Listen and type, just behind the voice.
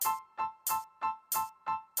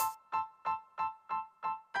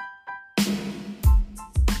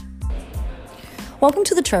Welcome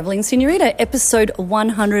to the Travelling Senorita, episode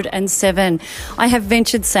 107. I have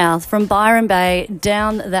ventured south from Byron Bay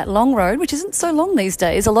down that long road, which isn't so long these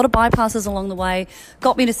days. A lot of bypasses along the way.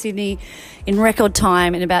 Got me to Sydney in record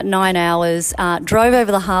time in about 9 hours. Drove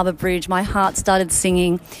over the Harbour Bridge. My heart started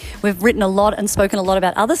singing. We've written a lot and spoken a lot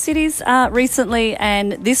about other cities recently,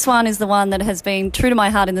 and this one is the one that has been true to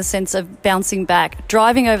my heart in the sense of bouncing back.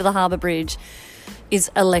 Driving over the Harbour Bridge is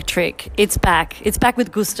electric. It's back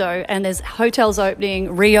with gusto, and there's hotels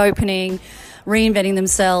opening, reopening, reinventing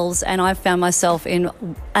themselves, and I've found myself in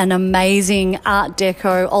an amazing Art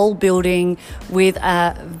Deco old building with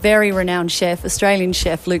a very renowned chef, Australian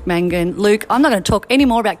chef Luke Mangan. Luke, I'm not going to talk any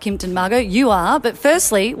more about Kympton Margot. You are, but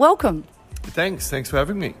firstly, welcome. Thanks for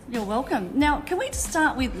having me. You're welcome. Now, can we just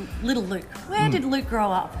start with little Luke? Where did Luke grow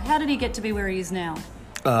up? How did he get to be where he is now?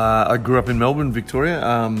 I grew up in Melbourne, Victoria,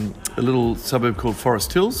 a little suburb called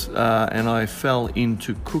Forest Hills, and I fell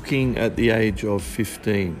into cooking at the age of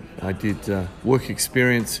 15. I did work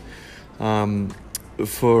experience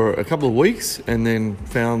for a couple of weeks and then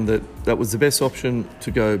found that was the best option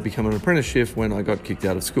to go become an apprentice chef when I got kicked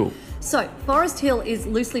out of school. So, Forest Hill is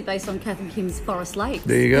loosely based on Kathy Kim's Forest Lakes.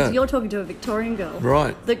 There you go. You're talking to a Victorian girl.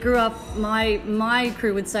 Right. That grew up, my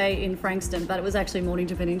crew would say in Frankston, but it was actually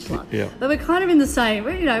Mornington Peninsula. Yeah. But we're kind of in the same,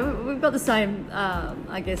 we've got the same,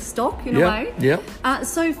 stock in a way. Yeah.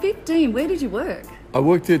 So, 15, where did you work? I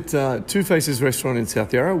worked at Two Faces restaurant in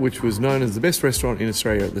South Yarra, which was known as the best restaurant in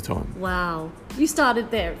Australia at the time. Wow. You started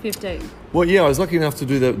there at 15. Well, yeah, I was lucky enough to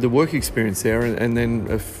do the work experience there, and then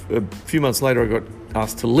a few months later I got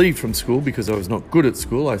asked to leave from school because I was not good at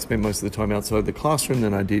school. I spent most of the time outside the classroom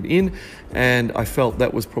than I did in, and I felt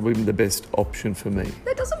that was probably the best option for me.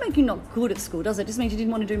 That doesn't make you not good at school, does it? It just means you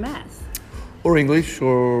didn't want to do maths. Or English,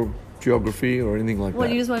 or geography, or anything like that. Well,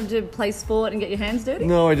 you just wanted to play sport and get your hands dirty?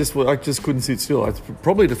 No, I just couldn't sit still. It's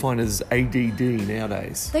probably defined as ADD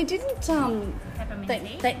nowadays. They didn't.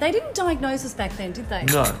 They didn't diagnose us back then, did they?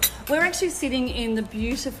 No. We're actually sitting in your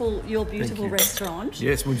beautiful you. restaurant.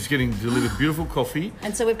 Yes, we're just getting delivered beautiful coffee.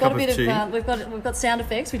 And so we've got a bit tea. of we've got sound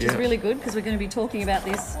effects, which is really good because we're going to be talking about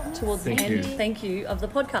this towards the end. Thank you of the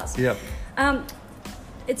podcast. Yeah.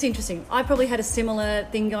 It's interesting. I probably had a similar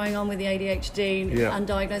thing going on with the ADHD,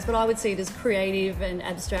 undiagnosed, but I would see it as creative and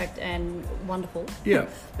abstract and wonderful. Yeah.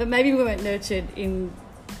 But maybe we weren't nurtured in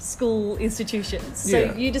school institutions.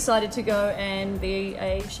 So you decided to go and be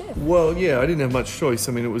a chef. Well, yeah, I didn't have much choice.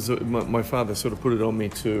 I mean, it was my father sort of put it on me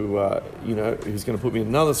to, he was going to put me in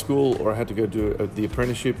another school, or I had to go do the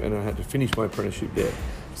apprenticeship, and I had to finish my apprenticeship there.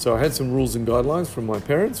 So I had some rules and guidelines from my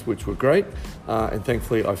parents, which were great, and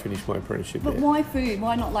thankfully I finished my apprenticeship there. But why food?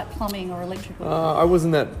 Why not like plumbing or electrical? I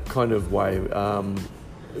wasn't that kind of way.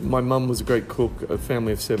 My mum was a great cook, a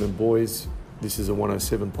family of 7 boys. This is a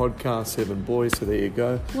 107 podcast, 7 boys, so there you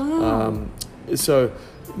go. Wow. So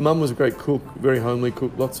mum was a great cook, very homely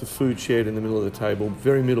cook, lots of food shared in the middle of the table,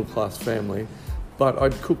 very middle-class family. But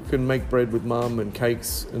I'd cook and make bread with mum and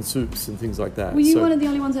cakes and soups and things like that. Were you one of the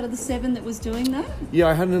only ones out of the 7 that was doing that? Yeah,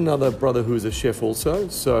 I had another brother who was a chef also,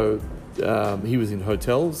 so he was in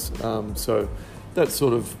hotels. So that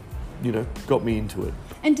sort of, got me into it.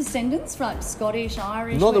 And descendants, right? Scottish,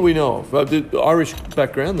 Irish? Not that we know of. The Irish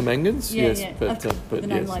background, the Mangans, yes. Yeah, but the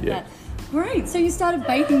name yes, like that. Great. So you started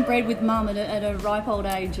baking bread with mum at a ripe old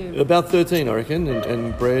age of... About 13, I reckon,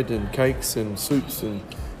 and bread and cakes and soups. And,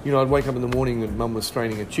 I'd wake up in the morning and mum was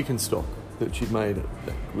straining a chicken stock that she'd made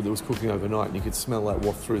that was cooking overnight, and you could smell that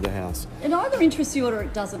waft through the house. It either interests you or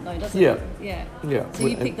it doesn't, though, doesn't it? Yeah. So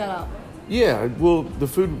you picked that up? Yeah, well, the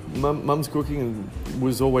food mum's cooking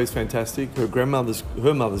was always fantastic. Her mother's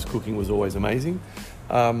cooking was always amazing.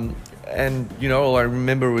 And, all I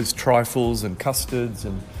remember was trifles and custards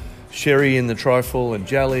and sherry in the trifle and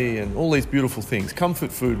jelly and all these beautiful things. Comfort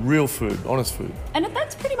food, real food, honest food. And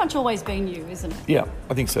that's pretty much always been you, isn't it? Yeah,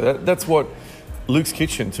 I think so. That's what Luke's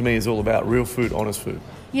Kitchen to me is all about, real food, honest food.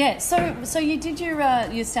 Yeah, so you did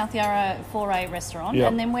your South Yarra 4A restaurant,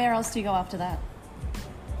 and then where else do you go after that?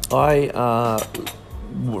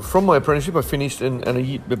 From my apprenticeship, I finished, and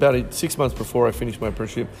about 6 months before I finished my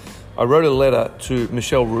apprenticeship, I wrote a letter to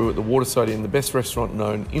Michelle Roux at the Waterside Inn, the best restaurant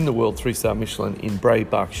known in the world, 3-star Michelin, in Bray,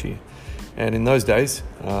 Berkshire. And in those days,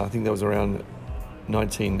 I think that was around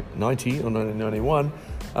 1990 or 1991,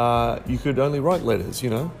 you could only write letters,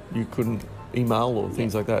 you couldn't email or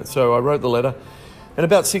things like that. So I wrote the letter, and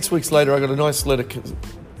about 6 weeks later, I got a nice letter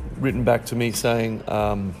written back to me saying,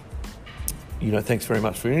 thanks very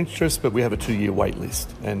much for your interest, but we have a 2-year wait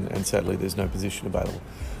list, and sadly there's no position available.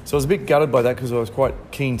 So I was a bit gutted by that because I was quite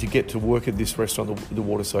keen to get to work at this restaurant, the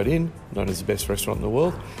Waterside Inn, known as the best restaurant in the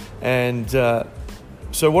world. And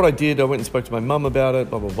so what I did, I went and spoke to my mum about it,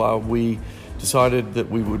 blah, blah, blah. We decided that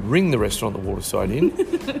we would ring the restaurant, the Waterside Inn,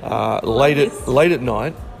 late at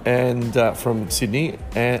night, and from Sydney,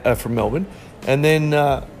 from Melbourne, and then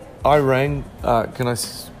I rang. Can I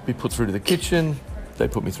be put through to the kitchen? They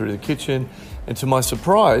put me through to the kitchen, and to my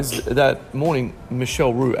surprise, that morning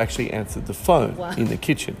Michelle Roux actually answered the phone in the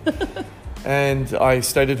kitchen. And I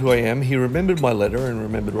stated who I am. He remembered my letter and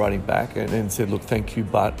remembered writing back and said, look, thank you,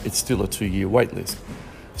 but it's still a 2-year wait list.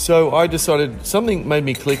 So I decided, something made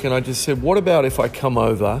me click, and I just said, what about if I come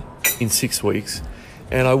over in 6 weeks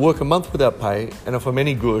and I work a month without pay, and if I'm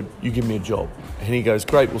any good, you give me a job? And he goes,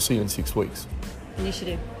 great, we'll see you in 6 weeks.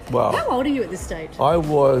 Initiative. Wow. How old are you at this stage? I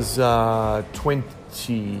was 20,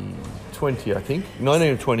 I think,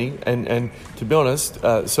 19 or 20. And to be honest,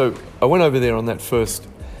 so I went over there on that first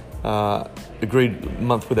agreed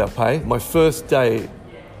month without pay. My first day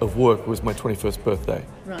of work was my 21st birthday.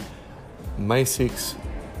 Right. May 6,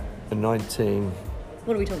 19.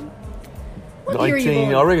 What are we talking? What year are you 19,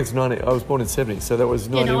 born? I reckon it's 90. I was born in 70, so that was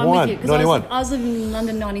 91. Yeah, no, I'm with you, 91. I was living in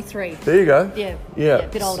London 93. There you go. Yeah, a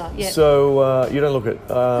bit older, yeah. So you don't look it.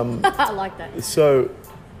 I like that. So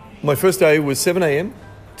my first day was 7 a.m.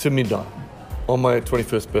 to midnight on my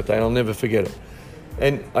 21st birthday, and I'll never forget it.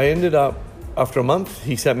 And I ended up, after a month,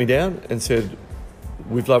 he sat me down and said,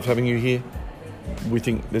 we've loved having you here. We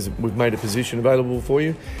think we've made a position available for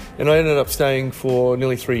you. And I ended up staying for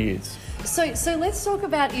nearly 3 years. So let's talk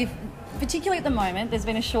about, if, particularly at the moment, there's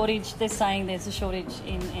been a shortage. They're saying there's a shortage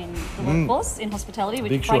in the workforce, in hospitality, which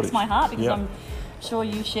Big breaks shortage. my heart, because Yeah. I'm sure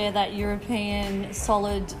you share that European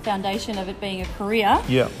solid foundation of it being a career.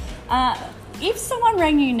 Yeah. If someone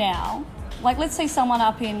rang you now, like let's say someone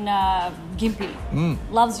up in Gympie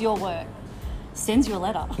loves your work, sends you a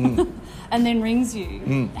letter, and then rings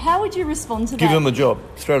you, how would you respond to that? Give them a job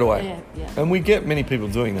straight away. Yeah. And we get many people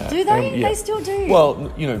doing that. Do they? They still do?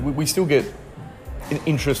 Well, you know, we still get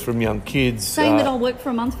interest from young kids. Saying that I'll work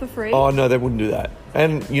for a month for free? Oh, no, they wouldn't do that.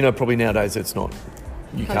 And, you know, probably nowadays it's not.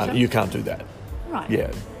 You can't do that. Right.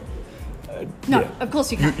 Yeah. No, yeah. of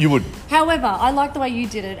course you can't. You would. However, I like the way you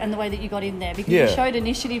did it and the way that you got in there, because you showed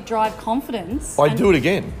initiative, drive, confidence. I'd do it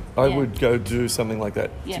again. I Yeah. would go do something like that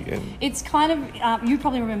again. It's kind of, you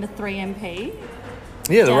probably remember 3MP.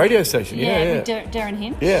 Yeah, the radio station. Yeah. With Darren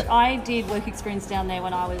Hinch. Yeah. I did work experience down there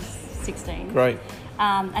when I was 16. Great.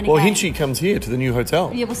 And Well, again, Hinchy comes here to the new hotel.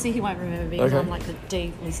 Yeah, we'll see, he won't remember me because Okay. I'm like the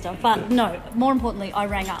D lister. But no, more importantly, I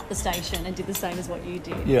rang up the station and did the same as what you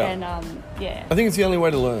did. Yeah. And I think it's the only way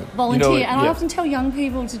to learn. volunteer. You know, and I often tell young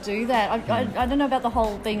people to do that. I don't know about the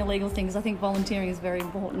whole being illegal things. I think volunteering is very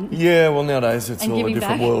important. Yeah, well, nowadays it's And all a giving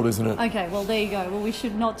different back. world, isn't it? Okay, well, there you go. Well, we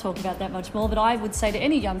should not talk about that much more, but I would say to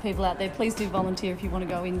any young people out there, please do volunteer if you want to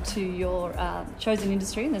go into your chosen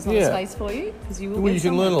industry and there's not a space for you, because you will Well, get you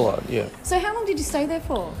can learn a somewhere. lot, yeah. So how long did you stay there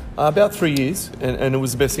for? About 3 years, and it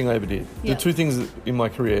was the best thing I ever did. Yeah. The two things in my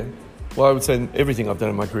career, well, I would say everything I've done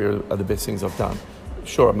in my career are the best things I've done.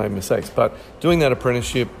 Sure, I've made mistakes, but doing that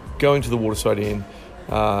apprenticeship, going to the Waterside Inn,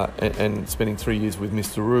 and spending 3 years with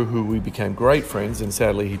Mr. Roux, who we became great friends, and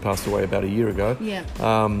sadly he passed away about a year ago. Yeah.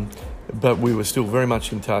 But we were still very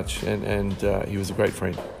much in touch, and he was a great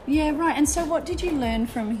friend. Yeah, right. And so what did you learn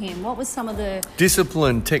from him? What was some of the...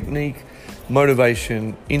 Discipline, technique,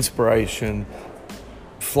 motivation, inspiration,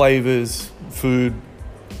 flavours, food,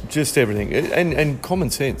 just everything, and common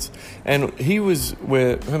sense. And he was,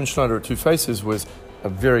 where Herman Schneider at Two Faces was a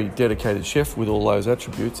very dedicated chef with all those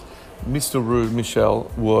attributes, Mr. Roux,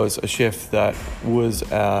 Michel, was a chef that was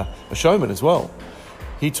a showman as well.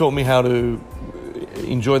 He taught me how to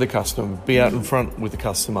enjoy the customer, be out in front with the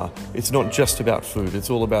customer. It's not just about food, it's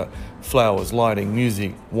all about flowers, lighting,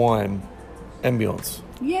 music, wine, ambience.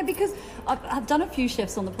 Yeah, because I've done a few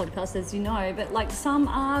chefs on the podcast, as you know, but like some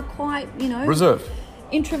are quite, Reserved.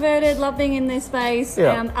 Introverted, love being in their space.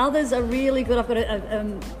 Yeah. Others are really good. I've got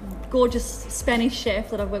a gorgeous Spanish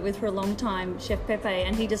chef that I've worked with for a long time, Chef Pepe,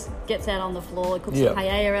 and he just gets out on the floor, cooks the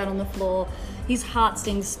paella out on the floor. His heart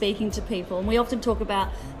sings speaking to people. And we often talk about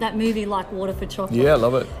that movie Like Water for Chocolate. Yeah, I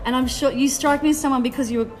love it. And I'm sure you strike me as someone,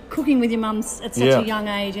 because you were cooking with your mum at such a young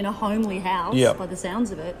age in a homely house, by the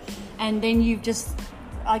sounds of it. And then you've just,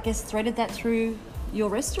 I guess, threaded that through your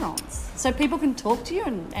restaurants. So people can talk to you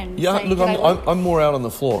and say, look, "G'day, I'm more out on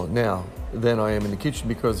the floor now than I am in the kitchen,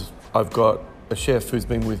 because I've got a chef who's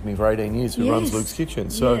been with me for 18 years who runs Luke's Kitchen.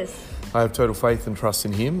 So I have total faith and trust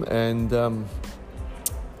in him, and I'm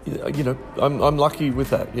lucky with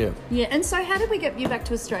that. Yeah. Yeah. And so, how did we get you back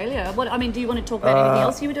to Australia? Do you want to talk about anything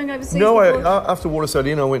else you were doing overseas? No, before? after Waterside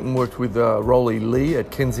Inn, I went and worked with Rolly Lee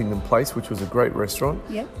at Kensington Place, which was a great restaurant.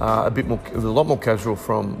 Yeah. It was a lot more casual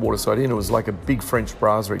from Waterside Inn. It was like a big French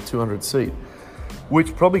brasserie, 200 seat.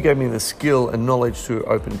 which probably gave me the skill and knowledge to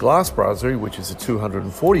open Glass Brasserie, which is a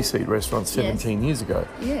 240-seat restaurant 17 years ago.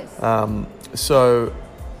 Yes. So,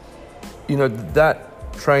 you know,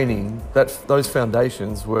 that training, those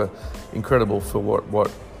foundations were incredible for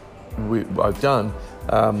what I've done.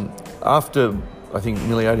 After, I think,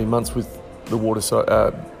 nearly 18 months with the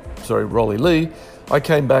Rollie Lee, I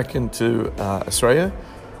came back into Australia,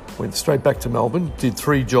 went straight back to Melbourne, did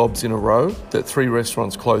 3 jobs in a row, that 3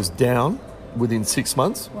 restaurants closed down within 6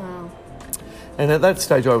 months. Wow. And at that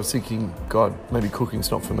stage I was thinking, God, maybe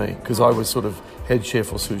cooking's not for me, because I was sort of head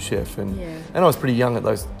chef or sous chef. And I was pretty young at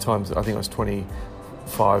those times. I think I was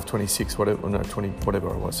 25, 26, whatever, no, 20, whatever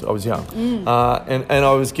I was. I was young. And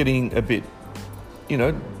I was getting a bit, you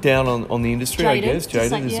know, down on the industry, Jaded, I guess.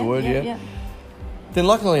 Jaded is the word, yeah. Then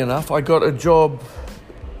luckily enough, I got a job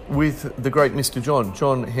with the great Mr.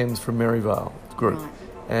 John Hems from Maryvale Group. Right.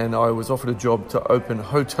 And I was offered a job to open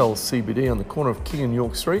Hotel CBD on the corner of King and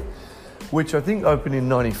York Street, which I think opened in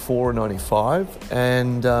 94 or 95.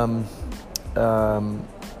 And there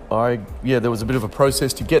was a bit of a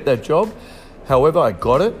process to get that job. However, I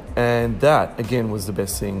got it, and that, again, was the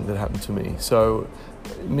best thing that happened to me. So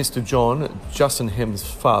Mr. John, Justin Hems'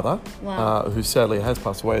 father, who sadly has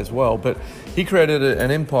passed away as well, but he created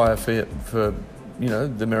an empire for you know,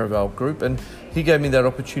 the Maryvale Group, and he gave me that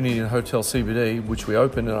opportunity in Hotel CBD, which we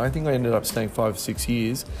opened, and I think I ended up staying 5 or 6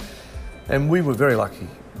 years. And we were very lucky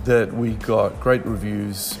that we got great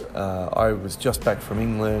reviews. I was just back from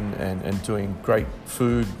England and doing great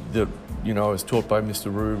food that, you know, I was taught by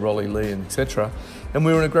Mr. Rue, Rollie Lee, and etc. And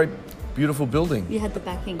we were in a great, beautiful building. You had the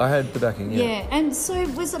backing. I had the backing, yeah. Yeah, and so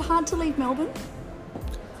was it hard to leave Melbourne?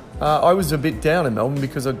 I was a bit down in Melbourne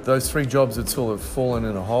because those 3 jobs had sort of fallen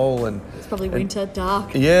in a hole. And it's probably winter,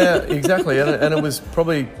 dark. Yeah, exactly. and it was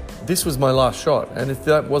probably, this was my last shot. And if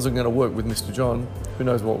that wasn't going to work with Mr. John, who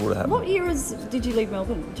knows what would have happened. What years did you leave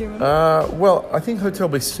Melbourne? Do you remember? Well, I think Hotel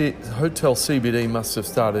CBD must have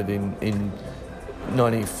started in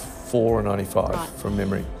 94 or 95 from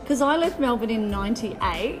memory. Because I left Melbourne in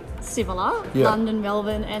 98, similar, London,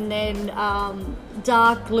 Melbourne, and then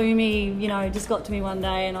dark, gloomy, you know, just got to me one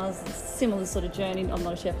day, and I was similar sort of journey. I'm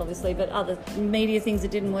not a chef, obviously, but other media things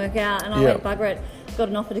that didn't work out, and I went bugger it, got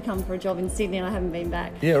an offer to come for a job in Sydney, and I haven't been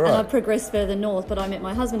back. Yeah, right. And I progressed further north, but I met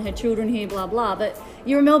my husband, had children here, blah, blah, but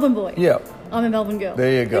you're a Melbourne boy. Yeah. I'm a Melbourne girl.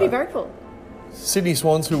 There you go. Who do you vote for? Sydney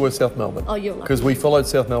Swans, who were South Melbourne. Oh, you're lucky. Because we followed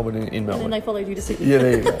South Melbourne in Melbourne. And then they followed you to Sydney. Yeah,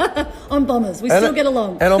 there you go. I'm Bombers. We still get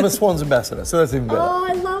along. And I'm a Swans ambassador, so that's even better. Oh,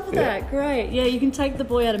 I love that. Great. Yeah, you can take the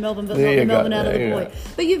boy out of Melbourne, but not the Melbourne out of the boy.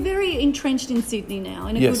 But you're very entrenched in Sydney now,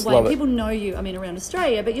 in a good way. People know you, I mean, around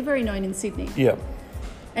Australia, but you're very known in Sydney. Yeah.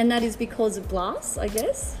 And that is because of Glass, I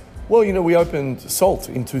guess? Well, you know, we opened Salt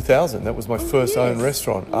in 2000. That was my first own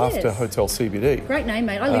restaurant after Hotel CBD. Great name,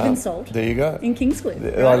 mate. I live in Salt. There you go. In Kingscliff.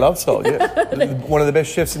 Right? I love Salt, yeah. One of the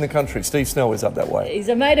best chefs in the country. Steve Snell is up that way. He's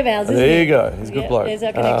a mate of ours, isn't he? There you go. He's a good bloke. There's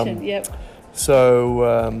our connection, yep.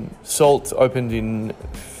 So Salt opened in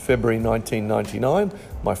February 1999,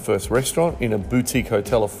 my first restaurant in a boutique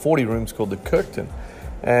hotel of 40 rooms called the Kirkton.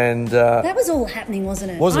 And that was all happening,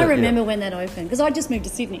 wasn't it? I remember when that opened, because I just moved to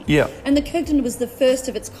Sydney. Yeah. And the Kirkton was the first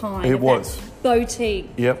of its kind. It was. That boutique.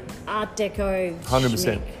 Yep. Art Deco. 100%.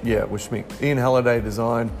 Schmick. Yeah, it was schmick. Ian Halliday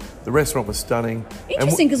designed. The restaurant was stunning.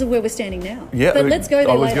 Interesting because of where we're standing now. Yeah. But let's go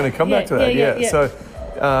there I was later. going to come back to that, yeah.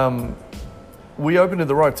 So we opened at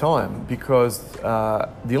the right time because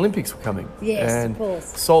the Olympics were coming. Yes, and of course.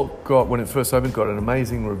 Salt when it first opened, got an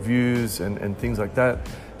amazing reviews and things like that.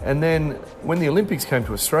 And then when the Olympics came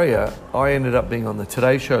to Australia, I ended up being on the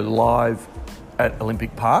Today Show live at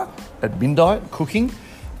Olympic Park at midnight, cooking,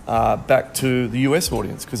 back to the US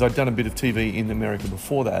audience, because I'd done a bit of TV in America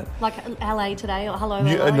before that. Like LA Today or Hello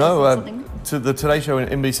LA no, or something? To the Today Show and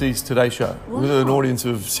NBC's Today Show, with an audience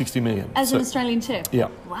of 60 million. As an Australian chef? Yeah.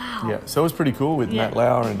 Wow. Yeah, so it was pretty cool with Matt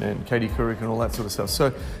Lauer and Katie Couric and all that sort of stuff.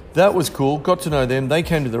 So that was cool, got to know them. They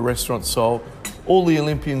came to the restaurant Salt. All the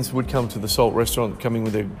Olympians would come to the Salt restaurant, coming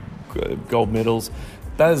with their gold medals.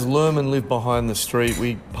 Baz Luhrmann lived behind the street.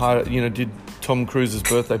 We did Tom Cruise's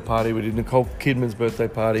birthday party. We did Nicole Kidman's birthday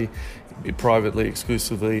party privately,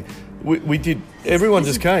 exclusively. We did. Everyone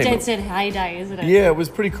just came. Dead set heyday, isn't it? Yeah, it was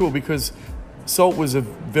pretty cool because Salt was a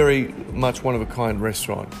very much one of a kind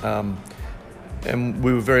restaurant, and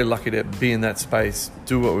we were very lucky to be in that space,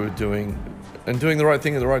 do what we were doing. And doing the right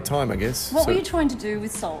thing at the right time, I guess. What were you trying to do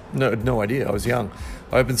with Salt? No idea. I was young.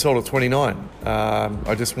 I opened Salt at 29.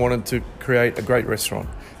 I just wanted to create a great restaurant,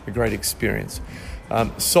 a great experience.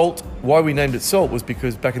 Salt, why we named it Salt was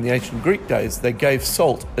because back in the ancient Greek days, they gave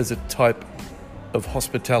salt as a type of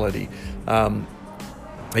hospitality.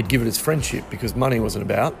 They'd give it as friendship because money wasn't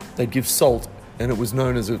about. They'd give salt and it was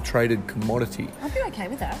known as a traded commodity. I'd be okay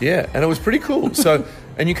with that. Yeah, and it was pretty cool. So,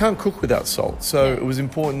 and you can't cook without salt. So Yeah. it was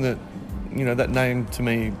important that, that name to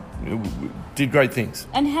me did great things.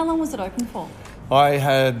 And how long was it open for? I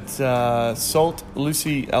had Salt.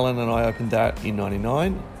 Lucy Allen and I opened that in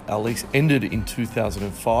 99. Our lease ended in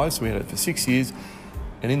 2005, so we had it for 6 years.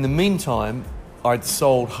 And in the meantime, I'd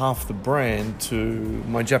sold half the brand to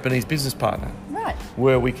my Japanese business partner, Right.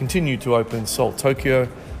 where we continued to open Salt Tokyo,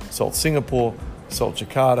 Salt Singapore, Salt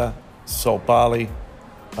Jakarta, Salt Bali,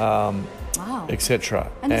 Wow. etc.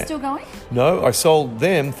 And they're still going? No, I sold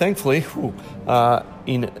them, thankfully,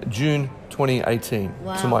 in June 2018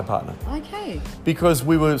 Wow. to my partner, Okay. because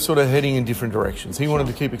we were sort of heading in different directions. He wanted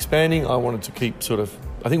to keep expanding. I wanted to keep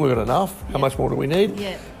I think we've got enough. How much more do we need?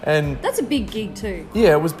 Yeah. And That's a big gig too.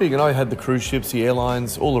 yeah, it was big. And I had the cruise ships, the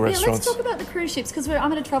airlines, all the Yeah, restaurants. let's talk about the cruise ships because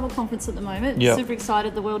I'm at a travel conference at the moment. Yeah. Super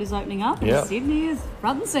excited. The world is opening up. Yeah. And Sydney is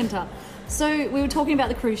front and centre. So we were talking about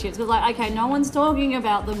the cruise ships. We were like, okay, no one's talking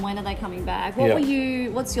about them. When are they coming back? Yeah.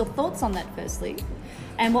 What's your thoughts on that, firstly?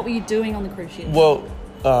 And what were you doing on the cruise ships? Well,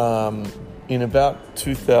 in about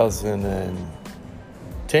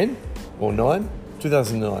 2010 or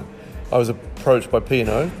 2009, I was approached by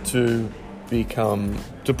P&O to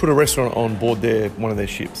put a restaurant on board one of their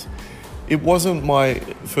ships. It wasn't my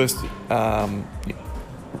first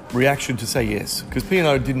reaction to say yes, because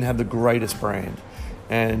P&O didn't have the greatest brand,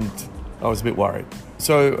 and I was a bit worried.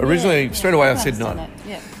 So originally, straight away, I said no. understand that.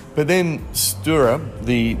 Yeah. But then Stura,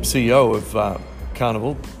 the CEO of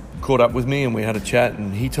Carnival, caught up with me and we had a chat,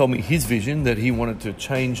 and he told me his vision that he wanted to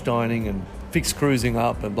change dining and fix cruising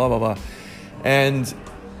up and blah, blah, blah. And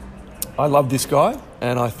I loved this guy,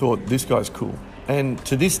 and I thought, this guy's cool. And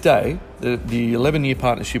to this day, the 11-year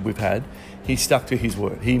partnership we've had, he stuck to his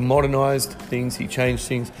word. He modernised things, he changed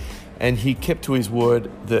things, and he kept to his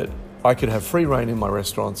word that I could have free reign in my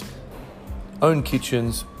restaurants, own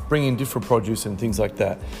kitchens, bring in different produce and things like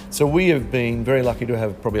that. So we have been very lucky to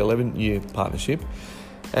have probably 11-year partnership,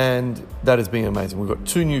 and that has been amazing. We've got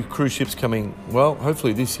 2 new cruise ships coming, well,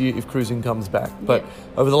 hopefully this year if cruising comes back. But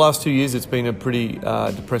over the last 2 years, it's been a pretty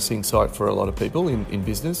depressing sight for a lot of people in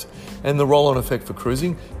business. And the roll-on effect for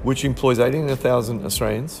cruising, which employs 18,000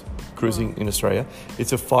 Australians cruising in Australia.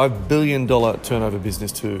 It's a $5 billion turnover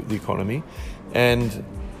business to the economy. And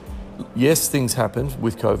yes, things happened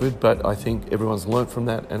with COVID, but I think everyone's learnt from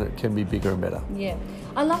that, and it can be bigger and better. Yeah.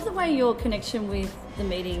 I love the way your connection with the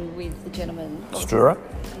meeting with the gentleman. Stura?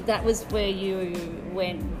 That was where you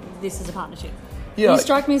went, this is a partnership. Yeah. You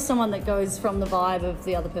strike me as someone that goes from the vibe of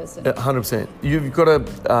the other person. 100%. You've got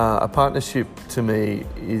a partnership, to me,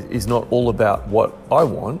 is not all about what I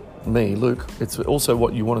want, me, Luke. It's also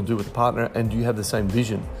what you want to do with the partner, and you have the same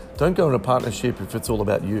vision. Don't go into a partnership if it's all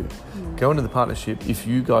about you. Go into the partnership if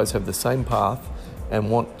you guys have the same path and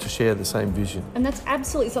want to share the same vision. And that's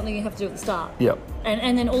absolutely something you have to do at the start. Yep.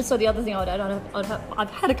 And then also the other thing I'd add,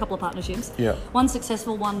 I've had a couple of partnerships. Yeah. One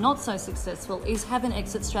successful, one not so successful, is have an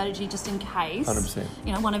exit strategy just in case.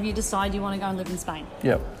 100%. One of you decide you want to go and live in Spain.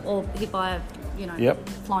 Yep. Or hit by a, Yep.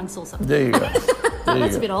 flying saucer. There you go.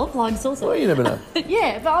 That's a bit old, flying saucer. Well, you never know.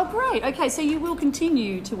 Yeah, but great. Okay, so you will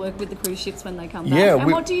continue to work with the cruise ships when they come back. Yeah,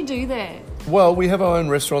 And what do you do there? Well, we have our own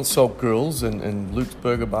restaurants, Salt Grills and Luke's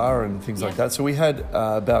Burger Bar and things like that. So we had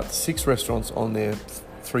about 6 restaurants on their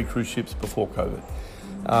 3 cruise ships before COVID.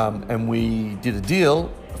 And we did a deal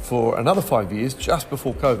for another 5 years, just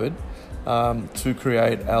before COVID, to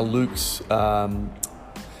create our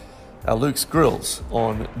Luke's Grills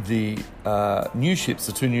on the new ships,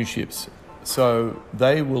 the 2 new ships. So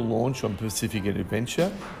they will launch on Pacific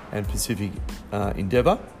Adventure and Pacific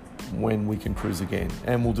Endeavour when we can cruise again.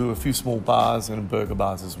 And we'll do a few small bars and burger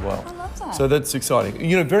bars as well. I love that. So that's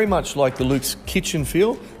exciting. Very much like the Luke's kitchen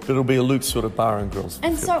feel, but it'll be a Luke's sort of bar and grills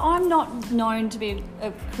And feel. so I'm not known to be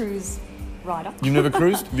a cruise rider. You've never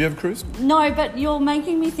cruised? Have you ever cruised? No, but you're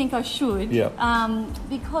making me think I should. Yeah.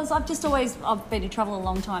 Because I've been to travel a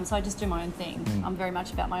long time, so I just do my own thing. I'm very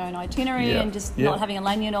much about my own itinerary Yeah. and just Yeah. not having a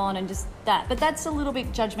lanyard on and just that. But that's a little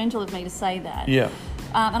bit judgmental of me to say that. Yeah.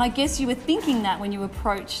 And I guess you were thinking that when you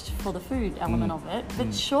approached for the food element of it.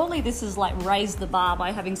 But surely this is like raise the bar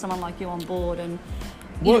by having someone like you on board and...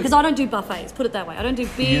 Because I don't do buffets, put it that way. I don't do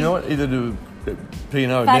big... You know what? Either do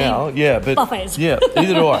P&O Fatty now, but buffets. Yeah,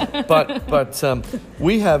 either do I. But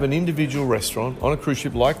we have an individual restaurant on a cruise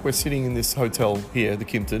ship, like we're sitting in this hotel here, the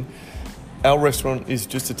Kimpton. Our restaurant is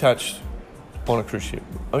just attached on a cruise ship.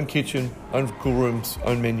 Own kitchen, own cool rooms,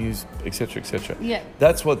 own menus, etc., etc. Yeah.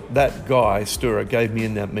 That's what that guy, Stura, gave me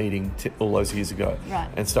in that meeting all those years ago. Right.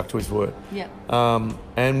 And stuck to his word. Yeah.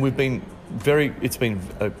 And we've been it's been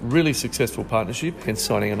a really successful partnership, hence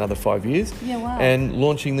signing another 5 years. Yeah, wow. And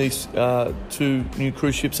launching these 2 new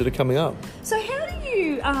cruise ships that are coming up. So how do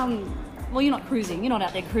you? Well, you're not cruising. You're not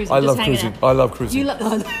out there cruising. I just love hanging cruising. out. I love cruising.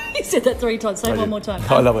 You said that 3 times. Say it one more time.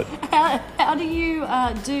 I love it. How do you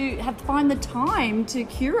have to find the time to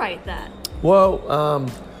curate that? Well,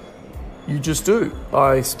 you just do.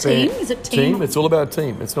 Team? Is it team? It's all about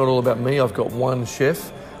team. It's not all about me. I've got one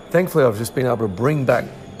chef. Thankfully, I've just been able to bring back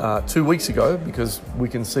 2 weeks ago because we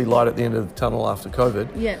can see light at the end of the tunnel after COVID.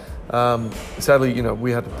 Yeah. Sadly,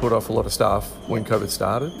 we had to put off a lot of staff when COVID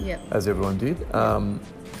started, as everyone did.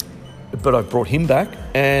 But I've brought him back,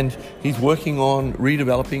 and he's working on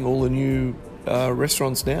redeveloping all the new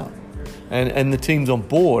restaurants now. And the team's on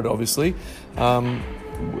board, obviously,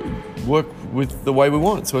 work with the way we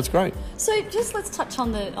want it, so it's great. So just let's touch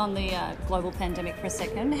on the global pandemic for a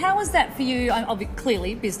second. How was that for you?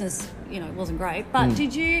 Clearly, business, wasn't great, but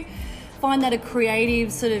did you find that a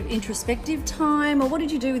creative, sort of introspective time, or what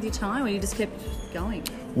did you do with your time, or you just kept going?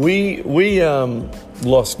 We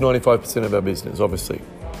lost 95% of our business, obviously.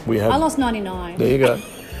 I lost 99. There you go.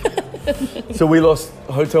 So we lost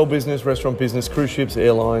hotel business, restaurant business, cruise ships,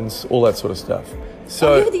 airlines, all that sort of stuff.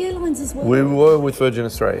 So you were the airlines as well? We were with Virgin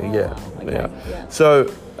Australia, Okay, yeah. So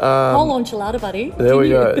whole enchilada, buddy. There we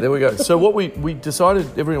go. So what we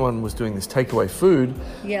decided, everyone was doing this takeaway food,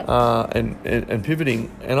 and pivoting,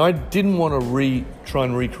 and I didn't want to try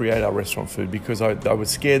and recreate our restaurant food because I was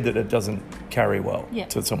scared that it doesn't carry well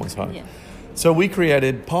to someone's home. Yeah. So we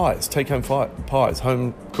created pies, take-home pies,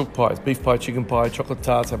 home-cooked pies, beef pie, chicken pie, chocolate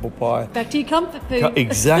tarts, apple pie. Back to your comfort food.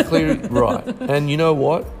 Exactly right. And you know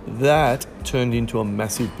what? That turned into a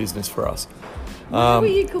massive business for us. Where were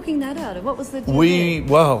you cooking that out of? What was the deal?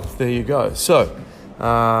 Well, there you go. So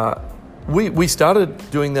we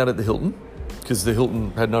started doing that at the Hilton because the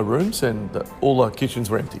Hilton had no rooms and all our kitchens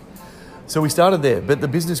were empty. So we started there, but the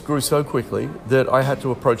business grew so quickly that I had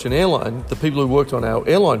to approach an airline, the people who worked on our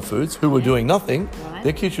airline foods, who were doing nothing,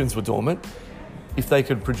 their kitchens were dormant, if they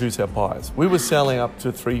could produce our pies. We were selling up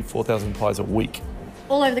to 4,000 pies a week.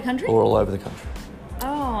 All over the country? All over the country.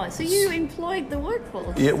 Oh, so you employed the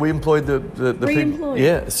workforce? Yeah, we employed the people.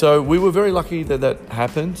 Yeah, so we were very lucky that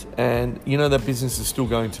happened, and that business is still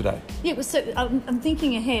going today. Yeah, so I'm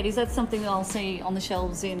thinking ahead. Is that something that I'll see on the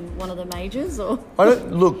shelves in one of the majors, or?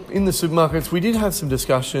 Look, in the supermarkets, we did have some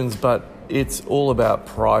discussions, but it's all about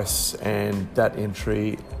price and that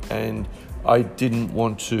entry, and I didn't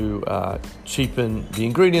want to cheapen the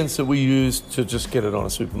ingredients that we used to just get it on a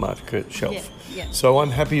supermarket shelf. Yeah. So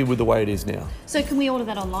I'm happy with the way it is now. So can we order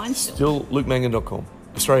that online still? lukemangan.com,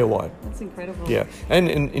 Australia-wide. That's incredible. Yeah. And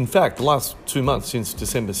in fact, the last 2 months since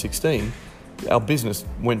December 16, our business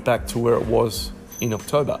went back to where it was in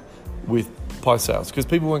October with pie sales because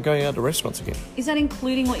people weren't going out to restaurants again. Is that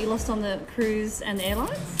including what you lost on the cruise and the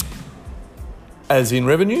airlines? As in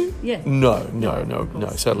revenue? Yeah. No,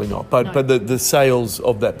 sadly not. But the sales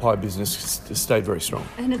of that pie business stayed very strong.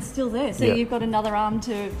 And it's still there. So you've got another arm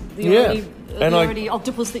to the already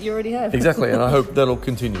octopus that you already have. Exactly, and I hope that'll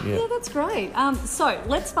continue. Yeah, that's great. So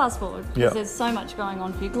let's fast forward because there's so much going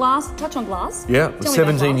on for you. Touch on glass. Yeah,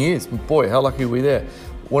 17 years. Boy, how lucky are we there.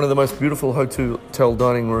 One of the most beautiful hotel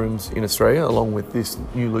dining rooms in Australia, along with this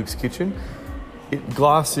new Luke's Kitchen.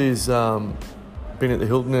 Glass is... been at the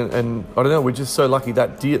Hilton and I don't know, we're just so lucky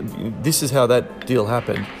that deal. This is how that deal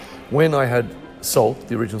happened. When I had Salt,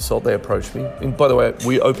 the original Salt, they approached me. And by the way,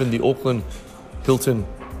 we opened the Auckland Hilton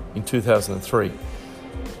in 2003.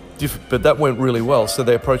 But that went really well. So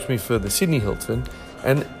they approached me for the Sydney Hilton.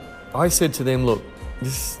 And I said to them, look,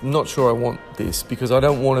 not sure I want this because I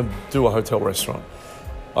don't want to do a hotel restaurant.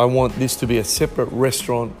 I want this to be a separate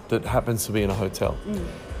restaurant that happens to be in a hotel.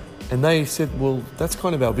 And they said, well, that's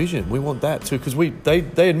kind of our vision. We want that too. Because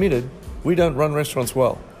they admitted we don't run restaurants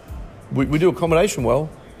well. We do accommodation well,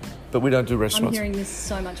 but we don't do restaurants. I'm hearing this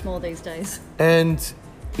so much more these days. And,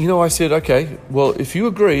 I said, okay, well, if you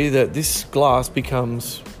agree that this glass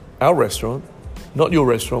becomes our restaurant, not your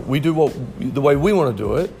restaurant, we do the way we want to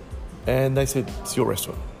do it. And they said, it's your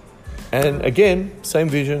restaurant. And again, same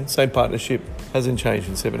vision, same partnership, hasn't changed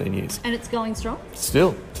in 17 years. And it's going strong?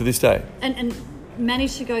 Still, to this day. And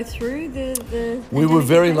managed to go through the We were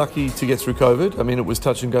very lucky to get through COVID. I mean, it was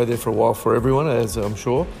touch and go there for a while for everyone, as I'm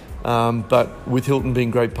sure. But with Hilton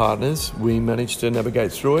being great partners, we managed to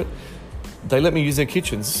navigate through it. They let me use their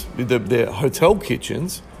kitchens, their hotel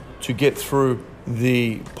kitchens, to get through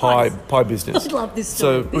the pie business. I love this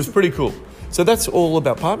story. So it was pretty cool. So that's all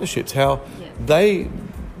about partnerships, how they,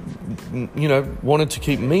 wanted to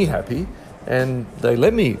keep me happy and they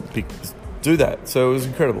let me do that. So it was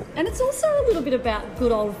incredible. And it's also a little bit about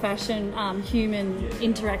good old-fashioned human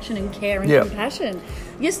interaction and care and Yeah. compassion.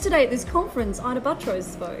 Yesterday at this conference, Ida Buttrose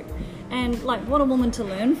spoke. And, like, what a woman to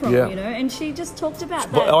learn from, Yeah. you know. And she just talked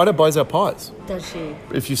about But that. Ida buys our pies. Does she?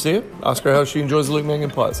 If you see her, ask her how she enjoys the Luke Mangan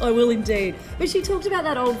pies. I will indeed. But she talked about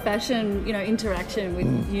that old-fashioned, you know, interaction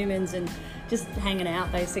with humans and just hanging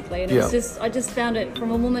out, basically. And it was Yeah. just, I just found it,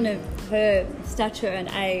 from a woman of her stature and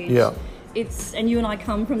age, Yeah. and you and I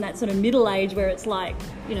come from that sort of middle age where it's like,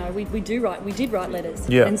 you know, we did write letters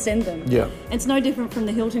Yeah. and send them. Yeah. It's no different from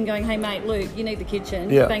the Hilton going, hey mate, Luke, you need the kitchen,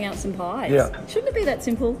 Yeah. bang out some pies. Yeah. Shouldn't it be that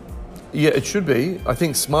simple? Yeah, it should be. I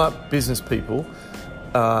think smart business people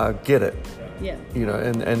get it. Yeah. You know,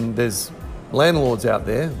 and there's landlords out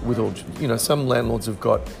there with all, you know, some landlords have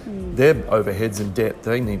got their overheads and debt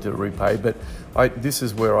they need to repay, but this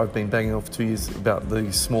is where I've been banging off 2 years about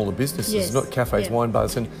these smaller businesses, Yes. not cafes, Yeah. wine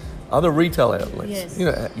bars and other retail outlets. Yes. You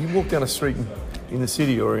know, you walk down a street in the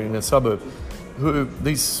city or in a suburb,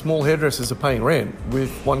 these small hairdressers are paying rent with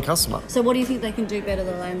one customer. So what do you think they can do better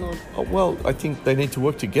than the landlord? Oh, well, I think they need to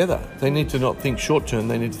work together. They need to not think short term,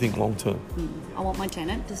 they need to think long term. I want my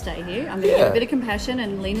tenant to stay here. I'm going to Yeah. give a bit of compassion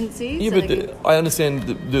and leniency. Yeah, so but they can- I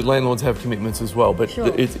understand the landlords have commitments as well, but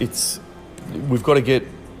Sure. it's we've got to get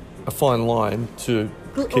a fine line to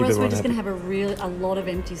keep or else we're everyone just happy. going to have a lot of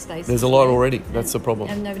empty spaces. There's a lot there. already. That's the problem.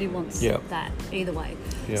 And nobody wants Yeah. that either way.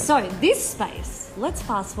 Yeah. So this space, let's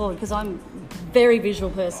fast forward because I'm a very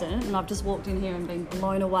visual person and I've just walked in here and been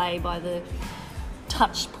blown away by the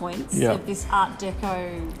touch points Yeah. of this Art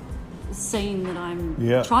Deco scene that I'm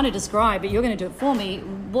Yeah. trying to describe, but you're going to do it for me.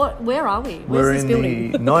 Where are we? Where's We're this in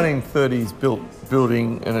building? the 1930s built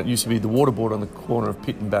building, and it used to be the Waterboard on the corner of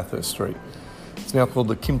Pitt and Bathurst Street. It's now called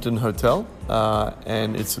the Kimpton Hotel,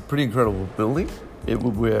 and it's a pretty incredible building.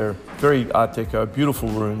 We're very Art Deco, beautiful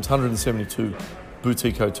rooms, 172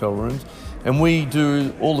 boutique hotel rooms, and we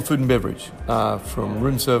do all the food and beverage, from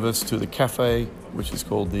room service to the cafe, which is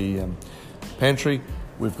called the pantry.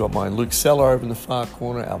 We've got my Luke cellar over in the far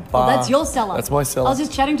corner, our bar. That's your cellar. That's my cellar. I was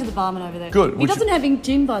just chatting to the barman over there. Good. He Would doesn't you- have ink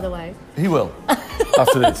gin, by the way. He will,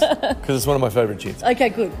 after this, because it's one of my favourite gins. Okay,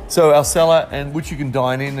 good. So our cellar, and which you can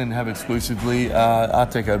dine in and have exclusively,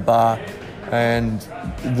 Art Deco bar and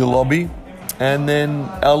the lobby. And then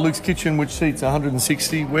our Luke's Kitchen, which seats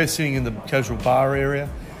 160. We're sitting in the casual bar area,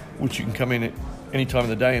 which you can come in at any time of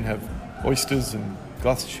the day and have oysters and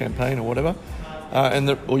glass of champagne or whatever.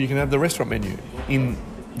 Or you can have the restaurant menu in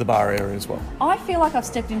the bar area as well. I feel like I've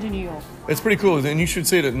stepped into New York. It's pretty cool, and you should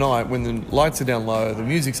see it at night when the lights are down low, the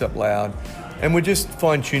music's up loud, and we're just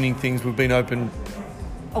fine-tuning things. We've been open...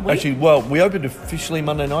 A week? Actually, well, we opened officially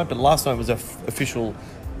Monday night, but last night was our official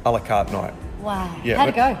a la carte night. Wow. Yeah, How'd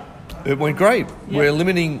it go? It went great. Yeah. We're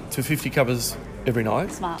limiting to 50 covers every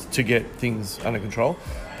night Smart. to get things under control.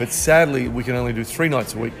 But sadly, we can only do 3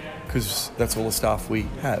 nights a week because that's all the staff we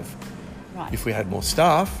have. Right. If we had more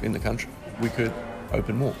staff in the country, we could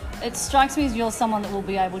open more. It strikes me as you're someone that will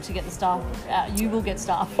be able to get the staff. You will get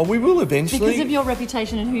staff. Oh, we will eventually. Because of your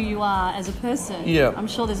reputation and who you are as a person. Yeah. I'm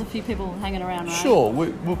sure there's a few people hanging around, right? Sure,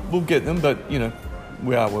 we'll get them, but, you know,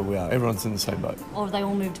 we are where we are. Everyone's in the same boat. Or have they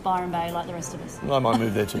all moved to Byron Bay like the rest of us? I might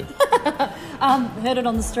move there too. Heard it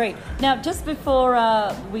on the street. Now, just before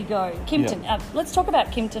we go, Kimpton. Let's talk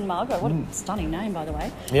about Kimpton Margot. What a stunning name, by the way.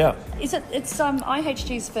 Yeah. It's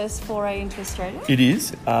IHG's first foray into Australia? It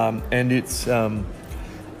is, and it's...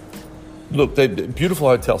 Look, beautiful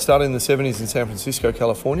hotel. Started in the 70s in San Francisco,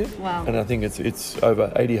 California. Wow. And I think it's over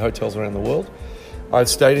 80 hotels around the world. I've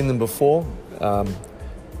stayed in them before, and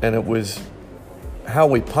it was... How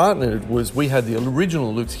we partnered was we had the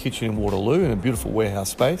original Luke's Kitchen in Waterloo in a beautiful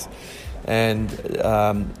warehouse space, and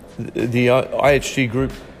the IHG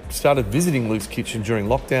group started visiting Luke's Kitchen during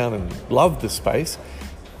lockdown and loved the space,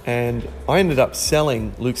 and I ended up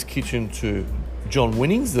selling Luke's Kitchen to John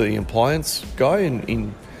Winnings, the appliance guy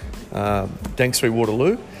in Dank Street,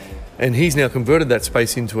 Waterloo, and he's now converted that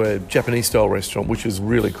space into a Japanese-style restaurant, which is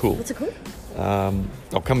really cool. What's it called?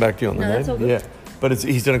 I'll come back to you on the name. That's all good. Yeah. But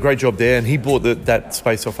he's done a great job there, and he bought that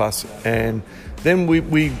space off us. And then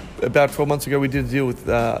we about 12 months ago, we did a deal with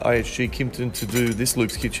IHG Kimpton to do this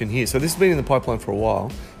Luke's Kitchen here. So this has been in the pipeline for a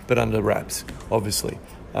while, but under wraps, obviously.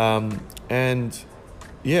 And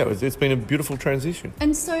yeah, it's been a beautiful transition.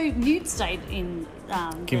 And so you'd stayed in...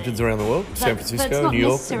 Kimptons around the world, San Francisco, but it's not New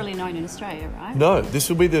York. necessarily known in Australia, right? No, this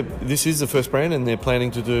is the first brand, and they're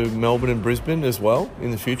planning to do Melbourne and Brisbane as well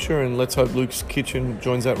in the future. And let's hope Luke's Kitchen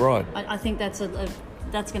joins that ride. I think that's going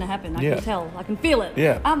to happen. I Yeah. can tell. I can feel it.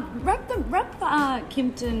 Yeah. Wrap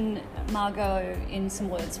Kimpton Margot in some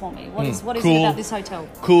words for me. What is Cool. it about this hotel?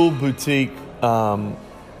 Cool boutique,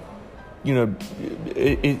 you know,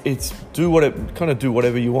 it's do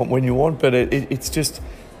whatever you want when you want, but it's just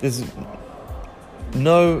there's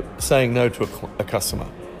no saying no to a customer,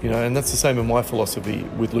 you know, and that's the same in my philosophy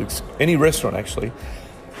with Luke's. Any restaurant, actually,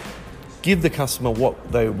 give the customer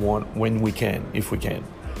what they want when we can, if we can.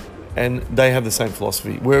 And they have the same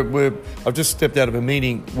philosophy. I've just stepped out of a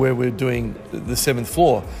meeting where we're doing the 7th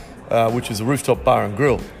floor, which is a rooftop bar and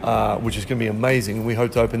grill, which is going to be amazing, and we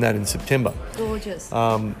hope to open that in September. Gorgeous.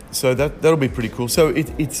 So that'll be pretty cool. So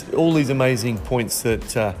it's all these amazing points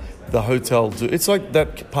that the hotel do. It's like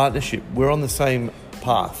that partnership. We're on the same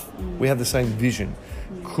path. We have the same vision.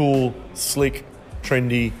 Cool, slick,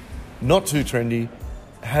 trendy, not too trendy,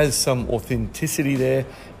 has some authenticity there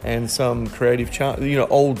and some creative charm, you know,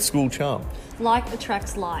 old school charm. Like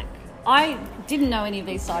attracts like. I didn't know any of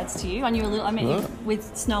these sides to you. I knew a little. I met you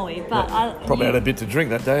with Snowy, but probably had a bit to drink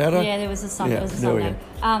that day, had I? Yeah, there was a Sunday.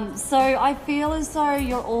 So I feel as though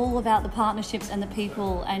you're all about the partnerships and the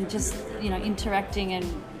people, and just, you know, interacting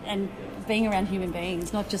and being around human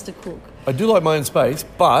beings, not just a cook. I do like my own space,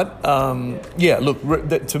 but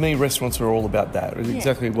to me, restaurants are all about that. It's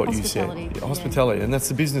exactly what you said. Hospitality, and that's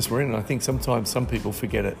the business we're in. And I think sometimes some people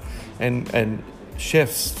forget it, and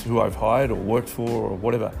chefs who I've hired or worked for or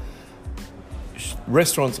whatever.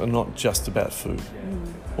 Restaurants are not just about food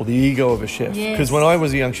or the ego of a chef. Because when I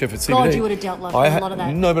was a young chef at CBD... God, you would have dealt with a lot of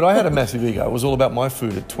that. No, but I had a massive ego. It was all about my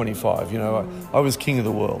food at 25. You know, I was king of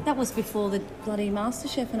the world. That was before the bloody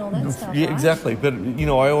MasterChef and all that stuff, Yeah, right? exactly. But, you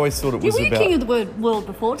know, I always thought it was about... You were king of the world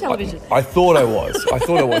before television. I thought I was.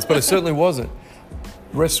 But I certainly wasn't.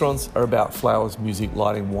 Restaurants are about flowers, music,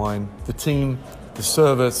 lighting, wine, the team, the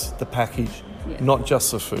service, the package... Yeah. Not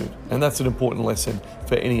just the food. And that's an important lesson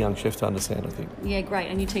for any young chef to understand, I think. Yeah, great.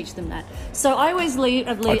 And you teach them that. So I always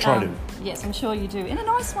I try to. Yes, I'm sure you do. In a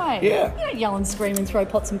nice way. Yeah. You don't yell and scream and throw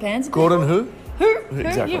pots and pans. Gordon who? Who?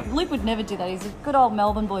 Exactly. Luke would never do that. He's a good old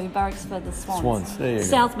Melbourne boy who barracks for the Swans. Swans, there you go.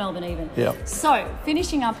 South Melbourne even. Yeah. So,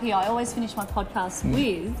 finishing up here, I always finish my podcast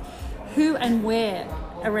with who and where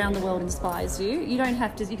around the world inspires you. You don't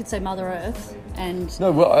have to, you could say Mother Earth and...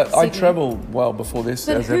 No, well, I travelled well before this,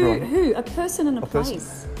 but as everyone. Who? A person and a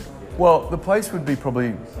place. Well, the place would be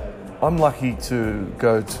probably... I'm lucky to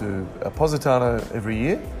go to Positano every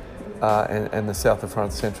year and the south of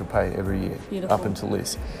France, Saint-Tropez every year. Beautiful. Up until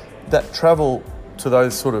this. That travel to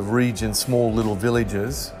those sort of regions, small little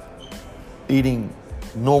villages, eating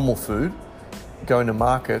normal food, going to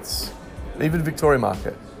markets, even Victoria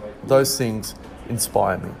Market, those things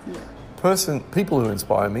inspire me. Yeah. People who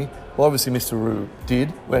inspire me, well, obviously Mr. Roux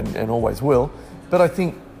did and always will, but I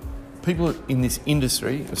think people in this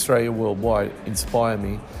industry, Australia, worldwide, inspire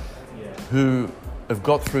me, who have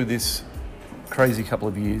got through this crazy couple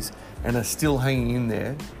of years and are still hanging in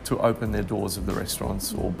there to open their doors of the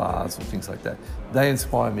restaurants or bars or things like that. They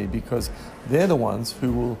inspire me because they're the ones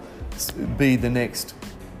who will be the next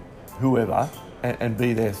whoever and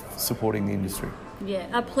be there supporting the industry. Yeah,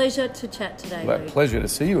 a pleasure to chat today. Well, pleasure to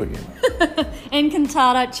see you again.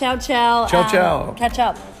 Encantado. Ciao, ciao. Ciao, ciao. Catch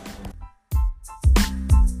up.